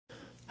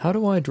How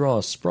do I draw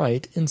a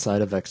sprite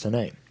inside of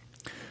XNA?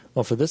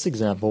 Well, for this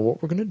example, what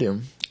we're going to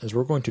do is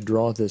we're going to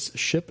draw this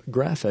ship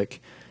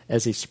graphic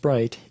as a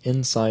sprite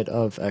inside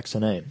of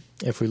XNA.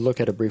 If we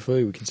look at it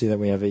briefly, we can see that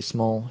we have a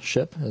small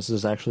ship. This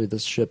is actually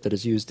this ship that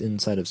is used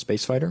inside of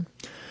Spacefighter.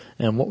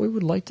 And what we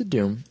would like to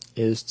do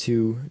is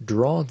to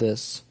draw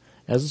this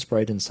as a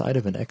sprite inside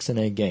of an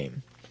XNA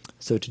game.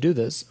 So to do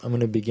this, I'm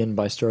going to begin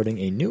by starting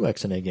a new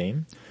XNA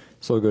game.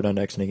 So we'll go down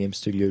to XNA Game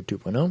Studio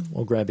 2.0,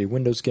 we'll grab a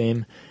Windows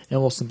game,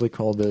 and we'll simply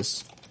call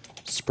this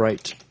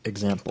Sprite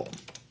Example.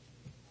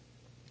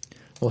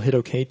 We'll hit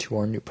OK to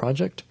our new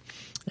project.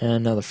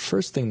 And now the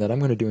first thing that I'm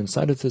going to do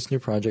inside of this new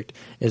project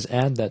is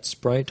add that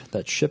sprite,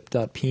 that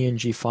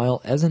ship.png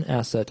file as an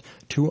asset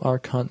to our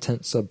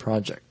content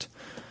subproject.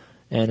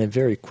 And a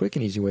very quick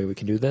and easy way we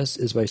can do this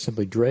is by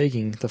simply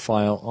dragging the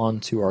file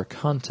onto our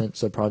content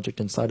subproject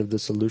inside of the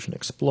Solution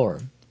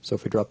Explorer. So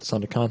if we drop this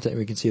onto content,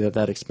 we can see that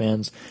that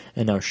expands,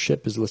 and now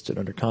ship is listed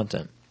under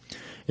content.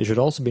 It should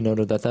also be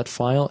noted that that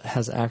file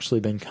has actually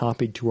been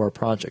copied to our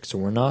project, so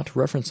we're not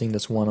referencing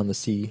this one on the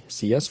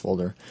CCS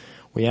folder.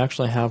 We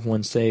actually have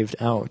one saved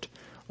out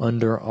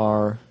under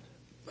our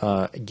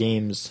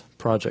games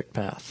project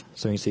path.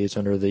 So you can see it's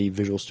under the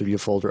Visual Studio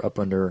folder up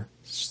under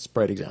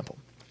Sprite Example.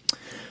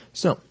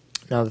 So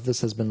now that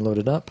this has been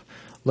loaded up,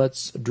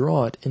 let's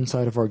draw it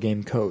inside of our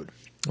game code.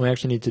 We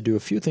actually need to do a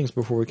few things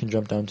before we can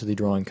jump down to the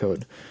drawing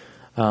code.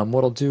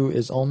 What I'll do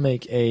is I'll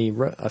make a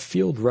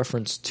field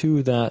reference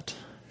to that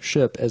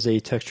ship as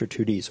a texture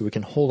 2D, so we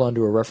can hold on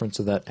to a reference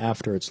of that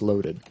after it's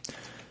loaded.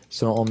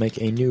 So I'll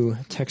make a new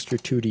texture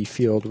 2D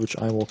field, which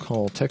I will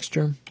call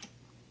texture.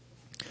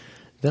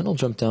 Then I'll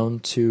jump down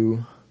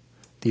to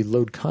the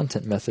load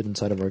content method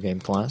inside of our game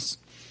class,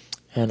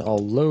 and I'll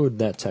load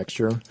that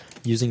texture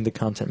using the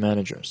content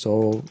manager.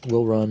 So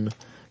we'll run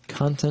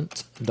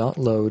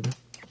content.load.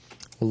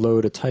 We'll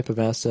load a type of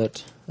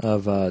asset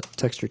of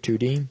texture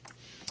 2D,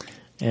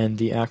 and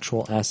the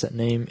actual asset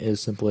name is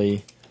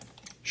simply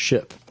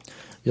ship.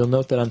 You'll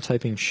note that I'm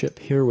typing ship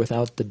here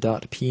without the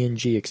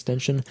 .png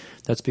extension.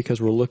 That's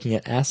because we're looking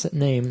at asset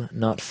name,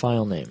 not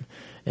file name.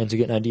 And to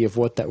get an idea of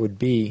what that would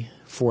be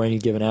for any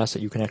given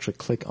asset, you can actually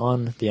click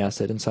on the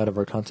asset inside of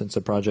our content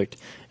subproject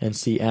and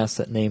see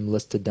asset name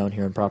listed down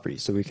here in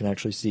properties. So we can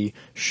actually see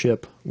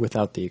ship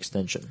without the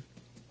extension.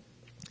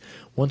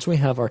 Once we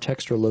have our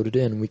texture loaded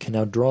in, we can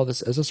now draw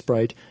this as a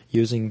sprite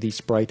using the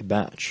sprite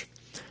batch.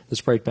 The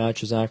sprite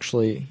batch is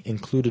actually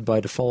included by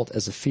default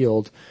as a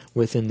field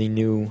within the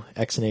new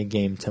XNA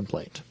game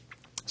template.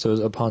 So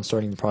upon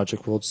starting the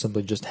project, we'll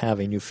simply just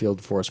have a new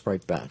field for a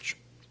sprite batch.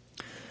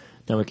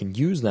 Now we can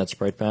use that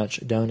sprite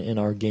batch down in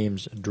our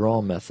game's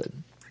draw method.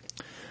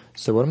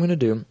 So what I'm going to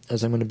do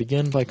is I'm going to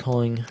begin by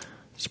calling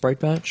sprite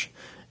batch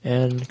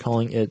and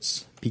calling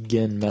its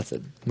begin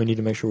method. We need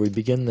to make sure we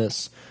begin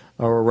this,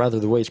 or rather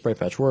the way sprite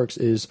batch works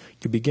is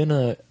you begin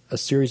a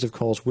series of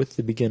calls with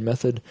the begin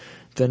method,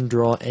 then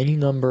draw any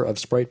number of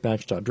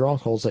spritebatch.draw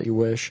calls that you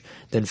wish,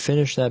 then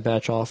finish that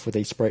batch off with a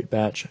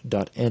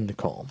spritebatch.end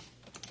call.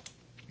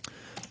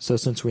 So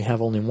since we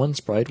have only one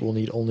sprite, we'll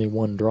need only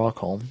one draw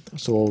call.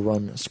 So we'll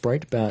run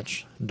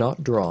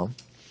spritebatch.draw,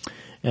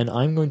 and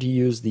I'm going to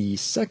use the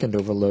second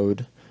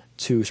overload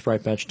to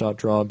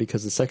spritebatch.draw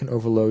because the second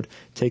overload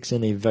takes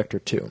in a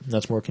vector2.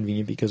 That's more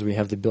convenient because we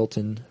have the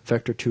built-in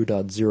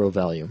vector2.0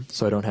 value,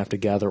 so I don't have to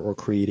gather or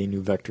create a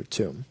new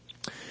vector2.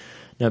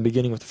 Now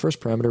beginning with the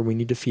first parameter, we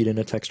need to feed in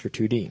a texture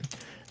 2D,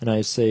 and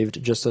I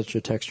saved just such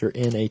a texture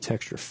in a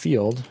texture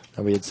field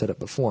that we had set up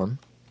before.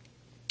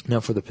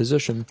 Now for the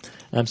position,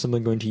 I'm simply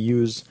going to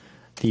use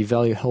the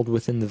value held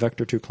within the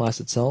vector2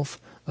 class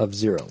itself of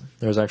 0.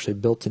 There's actually a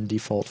built-in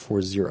default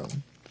for 0.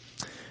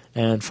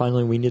 And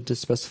finally, we need to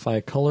specify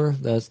a color.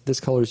 This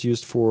color is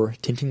used for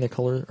tinting the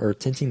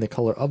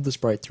color of the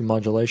sprite through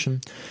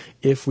modulation.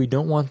 If we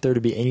don't want there to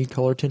be any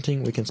color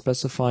tinting, we can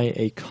specify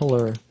a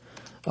color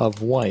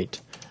of white,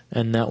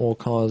 and that will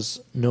cause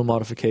no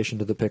modification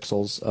to the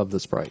pixels of the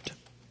sprite.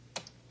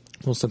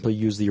 We'll simply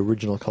use the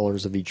original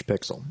colors of each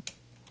pixel.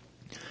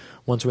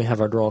 Once we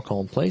have our draw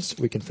call in place,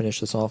 we can finish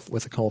this off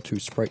with a call to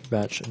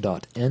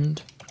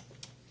spritebatch.end,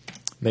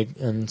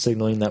 and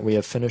signaling that we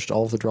have finished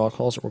all of the draw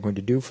calls that we're going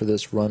to do for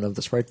this run of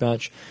the sprite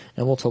batch,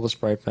 and we'll tell the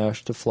sprite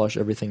batch to flush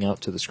everything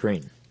out to the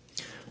screen.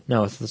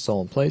 Now with this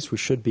all in place, we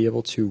should be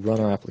able to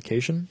run our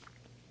application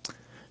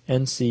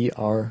and see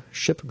our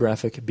ship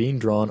graphic being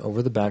drawn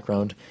over the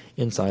background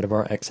inside of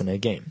our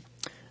XNA game.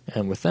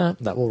 And with that,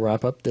 that will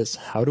wrap up this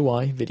How Do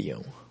I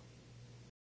video.